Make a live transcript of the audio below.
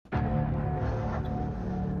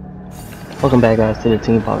Welcome back, guys, to the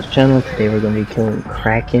Team Pawz channel. Today we're going to be killing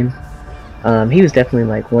KRAKEN. He was definitely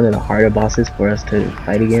like one of the harder bosses for us to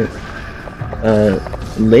fight against.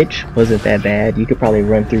 Lich wasn't that bad. You could probably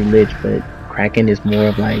run through Lich, but KRAKEN is more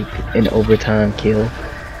of like an overtime kill.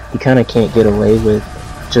 You kind of can't get away with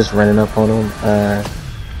just running up on him.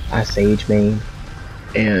 I Sage main,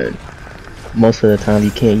 and most of the time you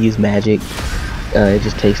can't use magic. It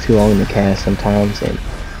just takes too long to cast sometimes, and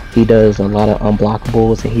he does a lot of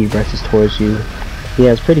unblockables and he rushes towards you. He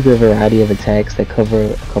has pretty good variety of attacks that cover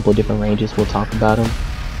a couple different ranges. We'll talk about him.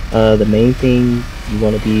 The main thing you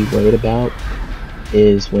want to be worried about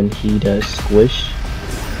is when he does squish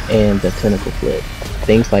and the tentacle flip.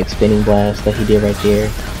 Things like spinning blast that he did right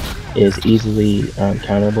there is easily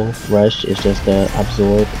counterable. Rush is just a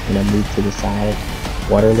absorb and a move to the side.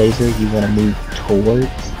 Water laser you want to move towards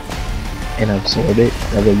and absorb it,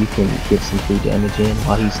 that way you can get some free damage in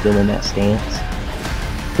while he's still in that stance.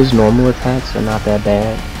 His normal attacks are not that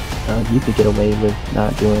bad. You could get away with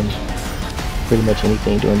not doing pretty much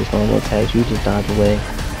anything during his normal attacks. You just dodge away.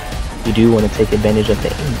 You do want to take advantage of the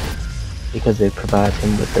ink because it provides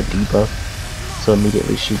him with a debuff, so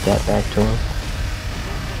immediately shoot that back to him.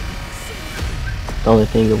 The only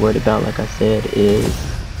thing you're worried about, like I said, is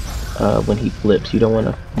when he flips. You don't want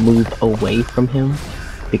to move away from him,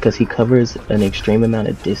 because he covers an extreme amount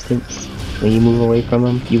of distance. When you move away from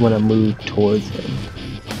him, you want to move towards him.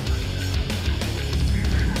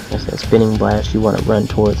 That's a spinning blast you want to run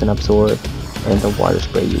towards and absorb, and the water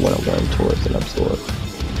spray you want to run towards and absorb.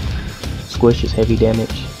 Squish is heavy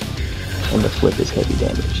damage, and the flip is heavy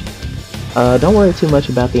damage. Don't worry too much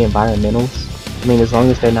about the environmentals. I mean, as long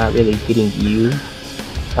as they're not really hitting you,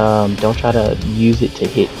 don't try to use it to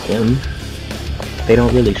hit him. They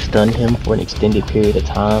don't really stun him for an extended period of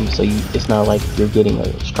time, so it's not like you're getting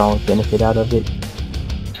a strong benefit out of it.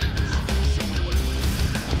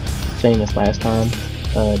 Same as last time,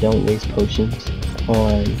 don't waste potions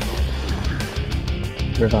on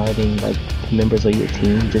reviving like members of your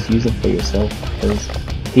team. Just use them for yourself, because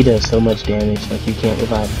he does so much damage. Like, you can't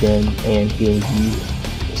revive them and heal you.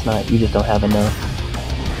 It's not, you just don't have enough.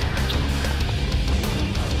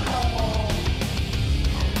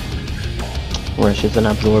 Rushes and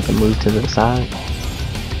absorb and move to the side.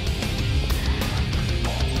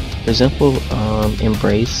 Resentful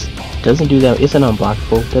Embrace doesn't do that. It's an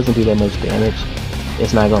unblockable, doesn't do that much damage.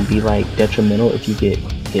 It's not gonna be like detrimental if you get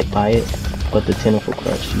hit by it, but the Tentacle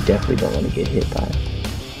Crush, you definitely don't want to get hit by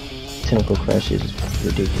it. Tentacle Crush is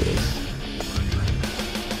ridiculous.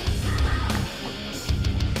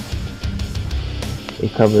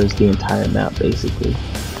 It covers the entire map basically.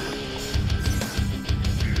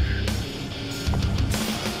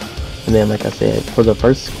 And then, like I said, for the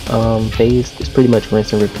first phase, it's pretty much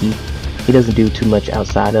rinse and repeat. He doesn't do too much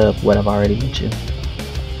outside of what I've already mentioned.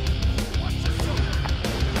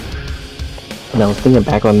 And I was thinking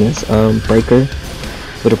back on this, Breaker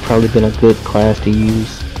would have probably been a good class to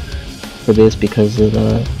use for this because of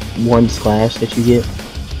the one slash that you get,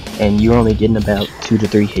 and you're only getting about 2 to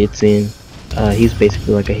 3 hits in. He's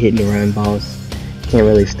basically like a hit and run boss. Can't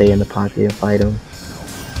really stay in the pocket and fight him.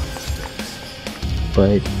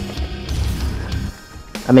 But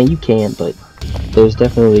I mean, you can, but there's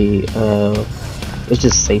definitely, it's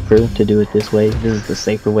just safer to do it this way. This is the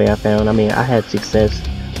safer way I found. I mean, I had success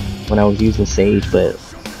when I was using Sage, but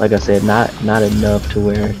like I said, not enough to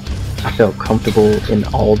where I felt comfortable in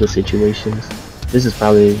all the situations. This is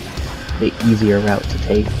probably the easier route to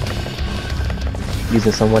take,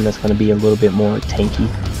 using someone that's going to be a little bit more tanky.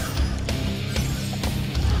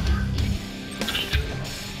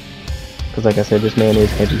 Because like I said, this man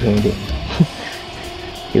is heavy-handed.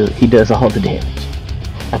 He does all the damage.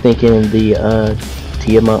 I think in the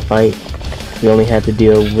Tiamat fight, we only had to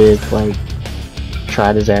deal with like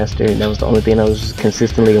Try Disaster, and that was the only thing that was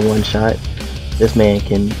consistently a one shot. This man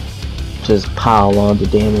can just pile on the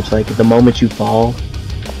damage. Like, the moment you fall,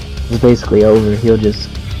 it's basically over. He'll just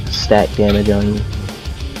stack damage on you.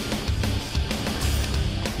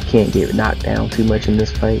 You can't get knocked down too much in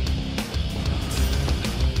this fight.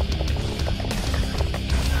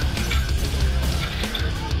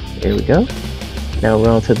 There we go. Now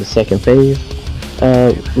we're on to the second phase.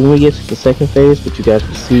 When we get to the second phase, what you guys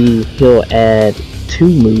will see, he'll add 2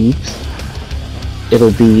 moves.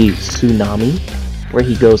 It'll be Tsunami, where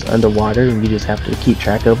he goes underwater and you just have to keep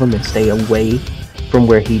track of him and stay away from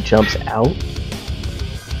where he jumps out.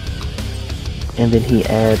 And then he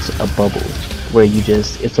adds a Bubble, where you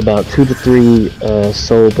just, it's about 2 to 3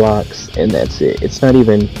 soul blocks, and that's it. It's not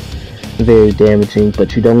even very damaging,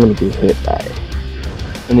 but you don't want to get hit by it.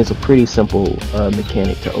 And it's a pretty simple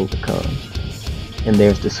mechanic to overcome. and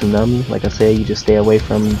there's the tsunami. Like I said, you just stay away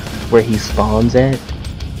from where he spawns at,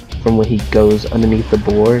 from when he goes underneath the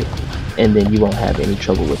board, and then you won't have any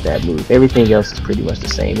trouble with that move. Everything else is pretty much the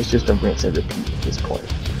same. It's just a rinse and repeat at this point.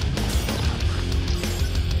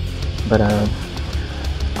 But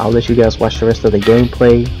I'll let you guys watch the rest of the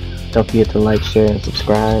gameplay. Don't forget to like, share, and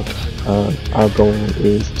subscribe. Our goal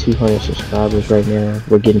is 200 subscribers right now.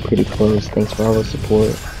 We're getting pretty close. Thanks for all the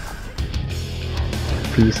support.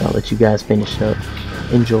 Peace. I'll let you guys finish up.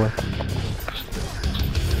 Enjoy.